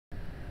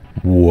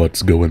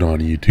What's going on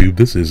YouTube?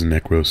 This is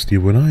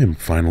Necrostevo and I am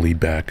finally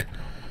back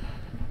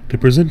to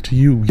present to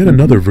you yet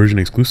another version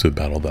exclusive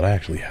battle that I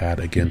actually had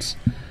against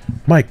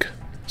Mike.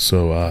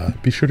 So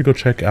be sure to go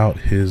check out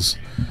his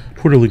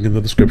Twitter link in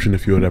the description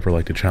if you would ever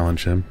like to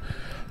challenge him,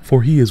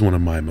 for he is one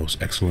of my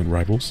most excellent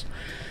rivals.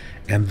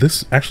 And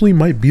this actually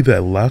might be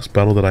the last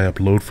battle that I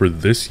upload for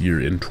this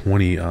year in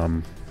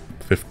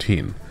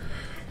 2015.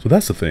 So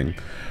that's the thing.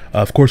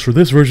 Of course, for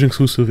this version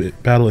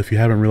exclusive battle, if you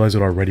haven't realized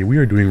it already, we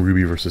are doing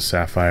Ruby versus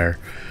Sapphire,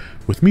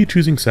 with me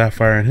choosing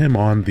Sapphire and him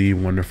on the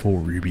wonderful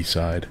Ruby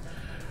side.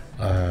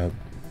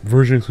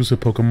 Version exclusive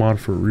Pokemon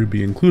for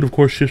Ruby include, of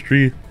course,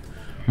 Shiftry,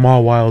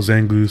 Mawile,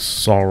 Zangoose,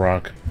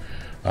 Solrock,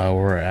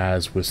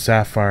 whereas with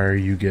Sapphire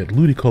you get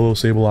Ludicolo,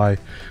 Sableye,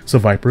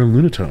 Seviper, and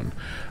Lunatone.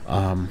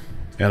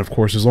 And of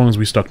course, as long as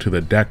we stuck to the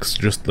decks,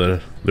 just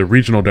the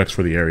regional decks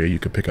for the area, you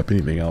could pick up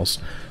anything else.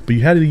 But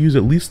you had to use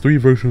at least 3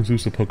 version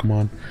exclusive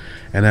Pokemon.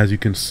 And as you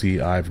can see,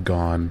 I've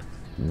gone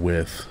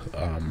with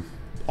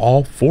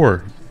all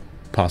 4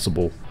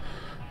 possible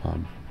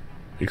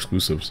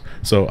exclusives.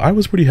 So I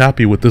was pretty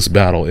happy with this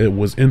battle. It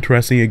was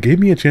interesting. It gave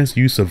me a chance to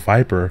use a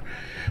Viper,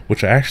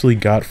 which I actually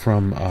got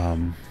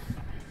from,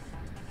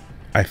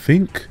 I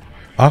think,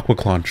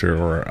 Aquaclauncher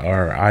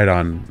or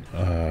Idon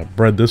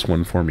bred this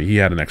one for me. He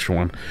had an extra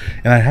one.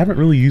 And I haven't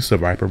really used a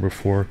Viper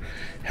before.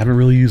 Haven't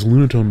really used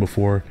Lunatone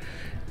before.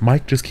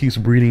 Mike just keeps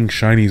breeding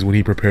shinies when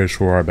he prepares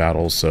for our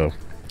battles, so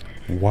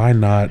why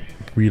not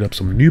breed up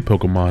some new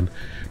Pokemon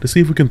to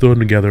see if we can throw them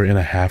together in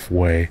a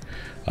halfway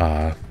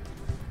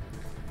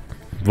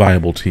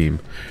viable team.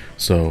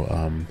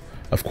 So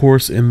of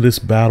course, in this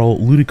battle,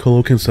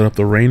 Ludicolo can set up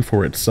the rain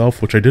for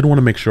itself, which I did want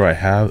to make sure I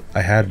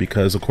had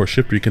because of course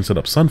Shiftry can set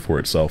up sun for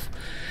itself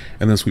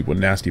and then sweep with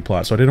Nasty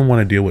Plot, so I didn't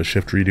want to deal with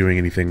Shiftry doing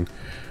anything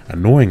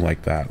annoying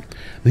like that.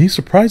 Then he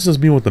surprises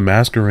me with the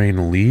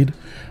Masquerain lead.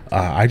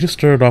 I just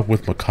started off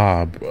with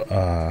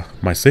Macabre,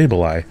 my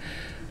Sableye.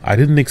 I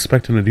didn't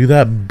expect him to do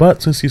that,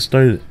 but since he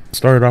started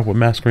off with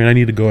Masquerain, I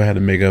need to go ahead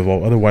and Mega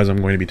Evolve, otherwise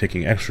I'm going to be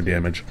taking extra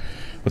damage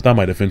without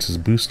my defenses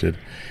boosted.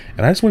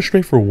 And I just went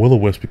straight for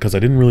Will-O-Wisp because I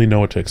didn't really know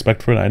what to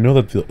expect for it. I know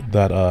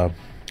that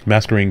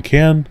Masquerain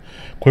can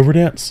Quiver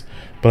Dance,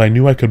 but I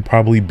knew I could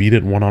probably beat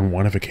it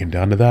one-on-one if it came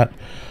down to that.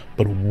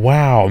 But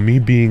wow, me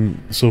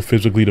being so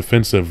physically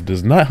defensive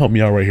does not help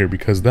me out right here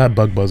because that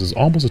Bug Buzz is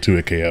almost a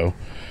 2-hit KO.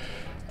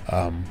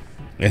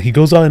 And he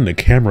goes out into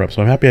camera up,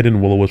 so I'm happy I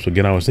didn't Will-O-Wisp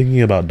again. I was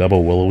thinking about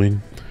double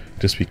Willowing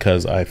just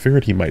because I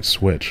figured he might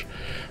switch.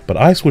 But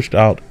I switched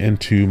out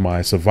into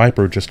my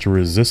Seviper just to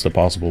resist a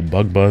possible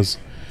Bug Buzz.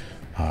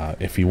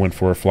 If he went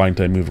for a flying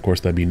type move, of course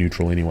that'd be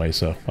neutral anyway,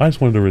 so I just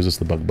wanted to resist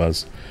the Bug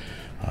Buzz.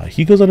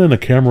 He goes out into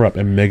camera up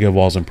and Mega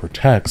Evolves and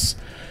protects.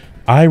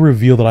 I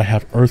reveal that I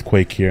have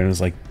Earthquake here, and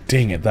it's like,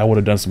 dang it, that would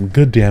have done some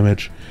good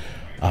damage.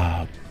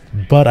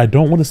 But I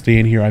don't want to stay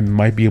in here. I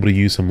might be able to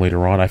use him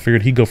later on. I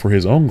figured he'd go for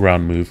his own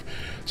ground move.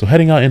 So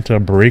heading out into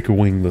Breaker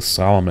Wing the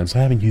Salamence. I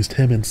haven't used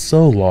him in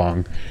so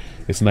long.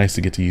 It's nice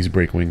to get to use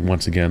Breaker Wing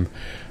once again.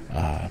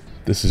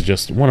 This is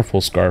just a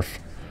wonderful Scarf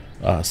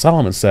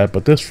Salamence set.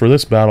 But for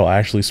this battle, I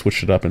actually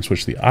switched it up and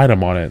switched the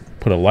item on it.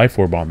 Put a Life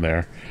Orb on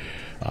there.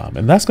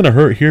 And that's going to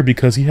hurt here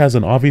because he has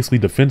an obviously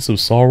defensive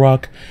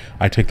Solrock.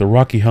 I take the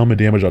Rocky Helmet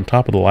damage on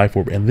top of the Life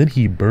Orb, and then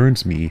he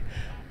burns me.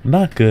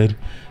 Not good.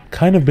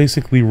 Kind of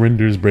basically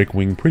renders Break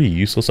Wing pretty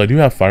useless. I do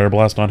have Fire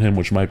Blast on him,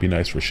 which might be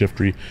nice for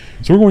Shiftry,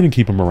 so we're going to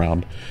keep him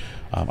around.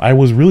 I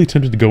was really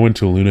tempted to go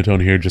into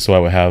Lunatone here just so I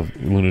would have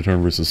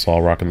Lunatone versus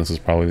Solrock, and this is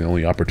probably the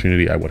only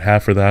opportunity I would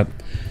have for that.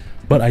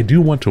 But I do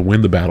want to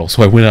win the battle,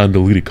 so I went out into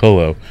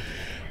Ludicolo.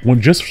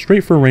 Went just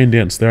straight for Rain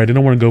Dance there. I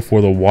didn't want to go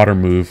for the water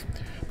move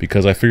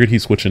because I figured he'd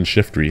switch in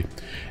Shiftry.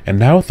 And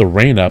now with the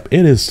rain up,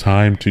 it is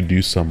time to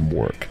do some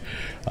work.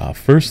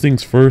 First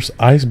things first,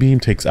 Ice Beam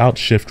takes out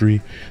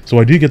Shiftry, so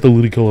I do get the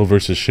Ludicolo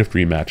versus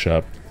Shiftry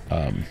matchup,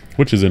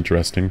 which is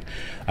interesting.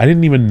 I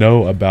didn't even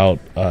know about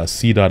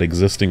C-Dot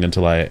existing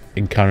until I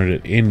encountered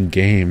it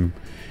in-game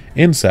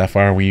in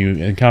Sapphire. When you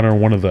encounter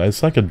one of the,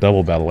 it's like a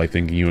double battle, I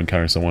think, and you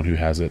encounter someone who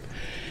has it.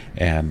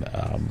 And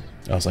I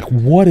was like,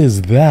 what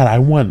is that? I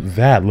want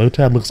that.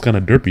 Lotad looks kind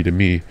of derpy to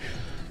me.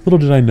 Little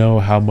did I know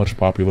how much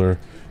popular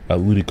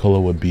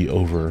Ludicolo would be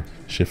over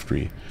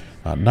Shiftry.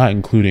 Not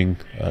including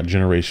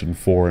Generation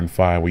 4 and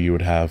 5, where you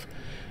would have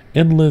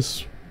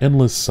endless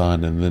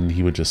sun, and then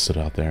he would just sit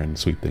out there and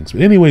sweep things.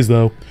 But anyways,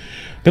 though,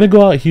 gonna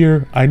go out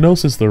here. I know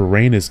since the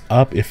rain is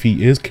up, if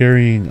he is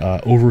carrying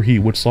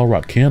Overheat, which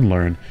Solrock can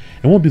learn,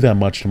 it won't do that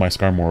much to my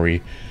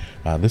Skarmory.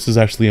 This is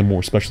actually a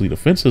more specially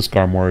defensive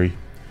Skarmory,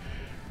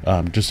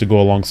 just to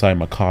go alongside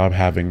Macabre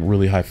having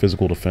really high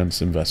physical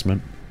defense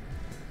investment.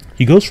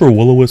 He goes for a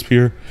Will-O-Wisp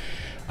here.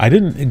 I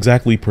didn't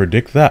exactly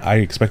predict that. I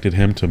expected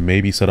him to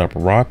maybe set up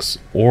rocks,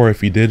 or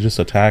if he did just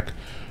attack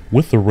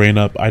with the rain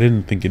up, I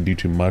didn't think it'd do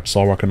too much.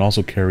 Solrock can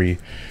also carry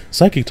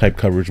psychic type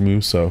coverage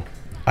moves, so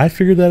I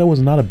figured that it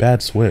was not a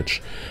bad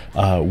switch.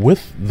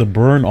 With the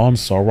burn on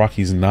Solrock,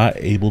 he's not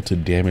able to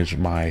damage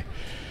my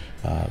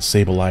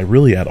Sableye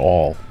really at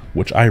all,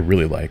 which I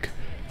really like.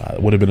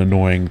 It would have been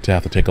annoying to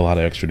have to take a lot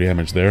of extra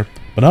damage there,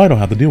 but now I don't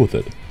have to deal with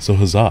it, so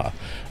huzzah.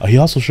 He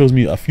also shows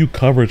me a few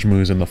coverage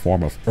moves in the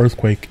form of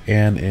Earthquake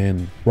and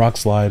in Rock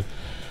Slide.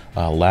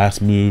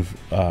 Last move,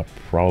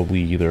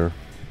 probably either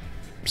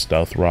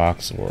Stealth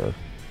Rocks or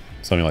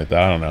something like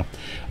that, I don't know.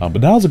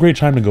 But now is a great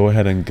time to go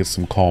ahead and get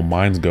some Calm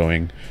Minds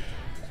going.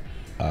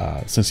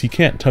 Since he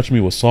can't touch me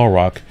with Saw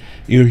Rock,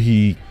 either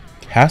he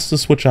has to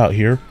switch out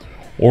here,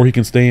 or he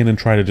can stay in and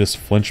try to just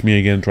flinch me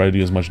again, try to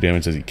do as much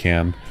damage as he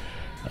can.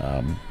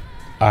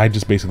 I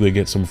just basically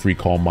get some free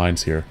Calm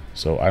Minds here,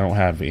 so I don't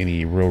have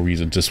any real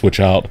reason to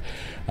switch out.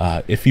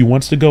 If he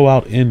wants to go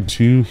out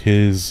into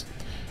his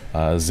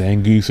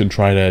Zangoose and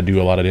try to do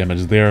a lot of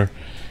damage there,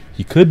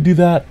 he could do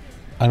that.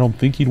 I don't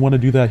think he'd want to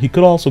do that. He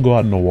could also go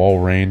out into Wall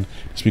Rain,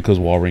 just because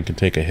Wall Rain can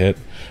take a hit.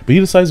 But he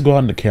decides to go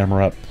out into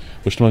Camera Up,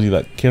 which tells you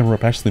that Camera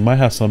Up actually might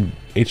have some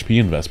HP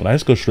investment. I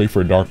just go straight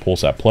for a Dark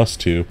Pulse at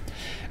 +2.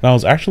 And I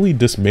was actually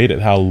dismayed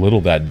at how little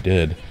that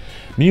did.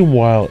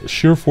 Meanwhile,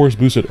 Sheer Force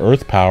boosted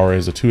Earth Power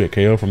is a 2-hit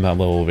KO from that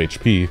level of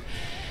HP.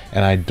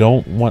 And I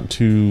don't want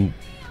to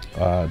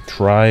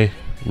try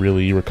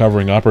really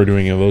recovering up or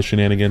doing any of those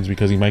shenanigans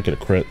because he might get a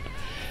crit.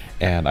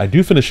 And I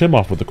do finish him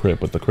off with the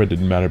crit, but the crit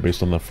didn't matter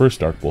based on the first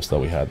Dark Pulse that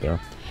we had there.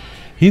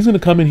 He's going to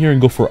come in here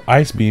and go for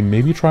Ice Beam,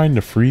 maybe trying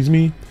to freeze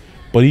me,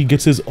 but he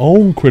gets his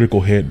own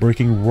critical hit,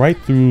 breaking right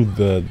through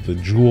the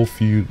Jewel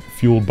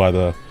fueled by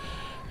the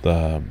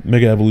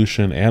Mega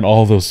Evolution and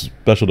all those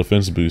special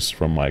defense boosts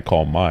from my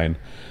Calm Mind.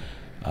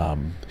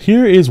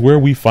 Here is where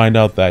we find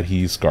out that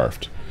he's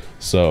Scarfed.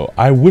 So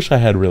I wish I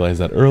had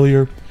realized that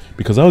earlier,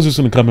 because I was just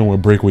going to come in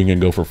with Break Wing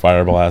and go for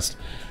Fire Blast.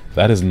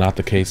 That is not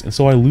the case, and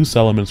so I lose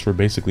elements for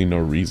basically no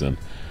reason.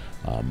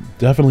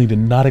 Definitely did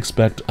not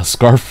expect a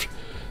Scarf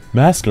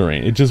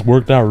Masquerain. It just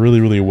worked out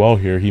really well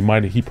here.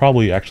 He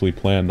probably actually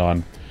planned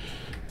on,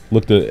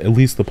 looked at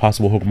least the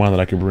possible Pokemon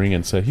that I could bring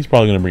and said he's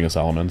probably going to bring us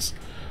elements.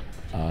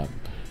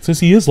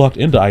 Since he is locked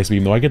into Ice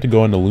Beam, though, I get to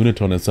go into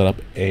Lunatone and set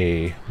up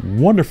a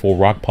wonderful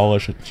Rock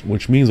Polish,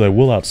 which means I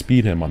will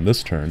outspeed him on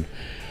this turn.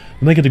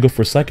 And I get to go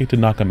for Psychic to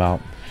knock him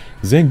out.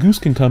 Zangoose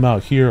can come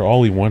out here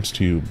all he wants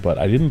to, but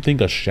I didn't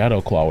think a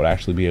Shadow Claw would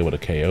actually be able to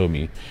KO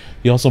me.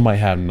 He also might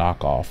have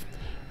knockoff.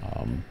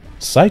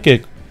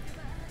 Psychic,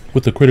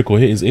 with the critical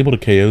hit, is able to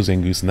KO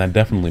Zangoose, and that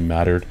definitely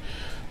mattered.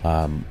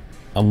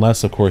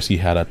 Unless, of course, he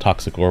had a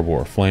Toxic Orb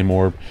or a Flame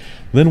Orb.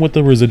 Then with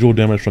the residual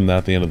damage from that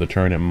at the end of the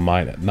turn, it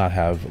might not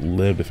have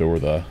lived if it were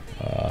the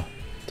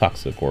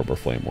Toxic Orb or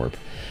Flame Orb.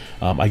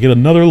 I get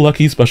another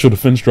lucky special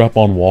defense drop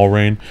on Wall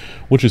Rain,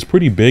 which is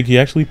pretty big. He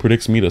actually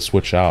predicts me to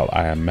switch out.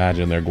 I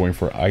imagine they're going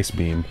for Ice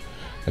Beam.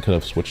 I could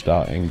have switched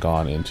out and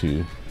gone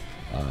into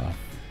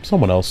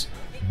someone else,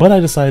 but I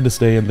decided to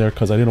stay in there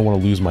because I didn't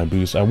want to lose my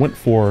boost. I went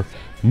for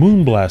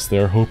Moonblast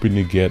there, hoping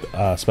to get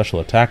a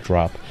special attack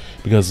drop,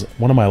 because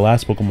one of my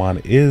last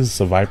Pokemon is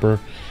Seviper,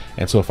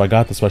 and so if I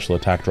got the special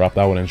attack drop,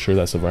 that would ensure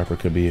that Seviper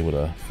could be able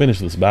to finish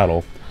this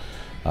battle.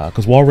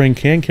 Because Wall Rain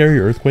can carry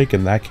Earthquake,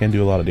 and that can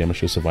do a lot of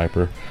damage to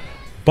Seviper.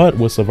 But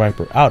with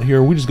Seviper out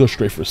here, we just go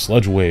straight for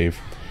Sludge Wave.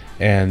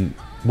 And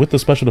with the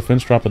special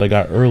defense drop that I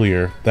got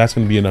earlier, that's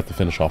going to be enough to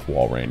finish off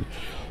Wall Rain.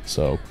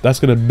 So that's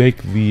going to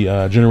make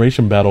the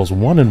generation battles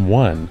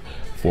 1-1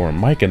 for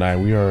Mike and I.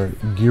 We are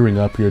gearing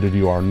up here to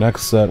do our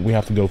next set. We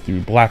have to go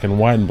through Black and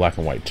White and Black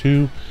and White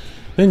 2.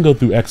 Then go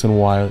through X and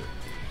Y.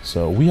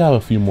 So we have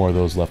a few more of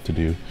those left to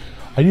do.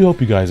 I do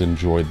hope you guys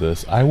enjoyed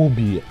this. I will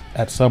be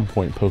at some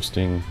point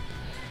posting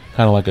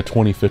kind of like a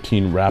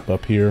 2015 wrap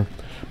up here.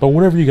 But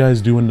whatever you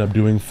guys do end up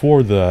doing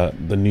for the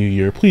new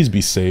year, please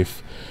be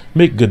safe,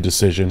 make good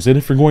decisions, and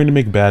if you're going to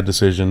make bad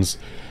decisions,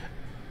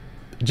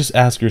 just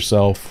ask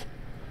yourself,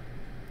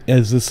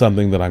 is this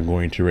something that I'm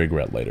going to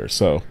regret later?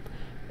 So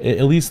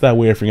at least that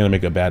way, if you're going to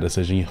make a bad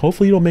decision,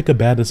 hopefully you don't make a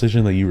bad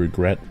decision that you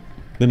regret.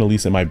 Then at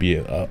least it might be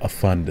a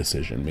fun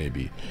decision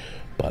maybe.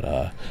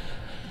 But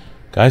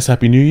guys,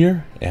 Happy New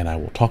Year, and I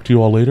will talk to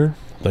you all later.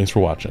 Thanks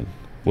for watching.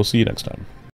 We'll see you next time.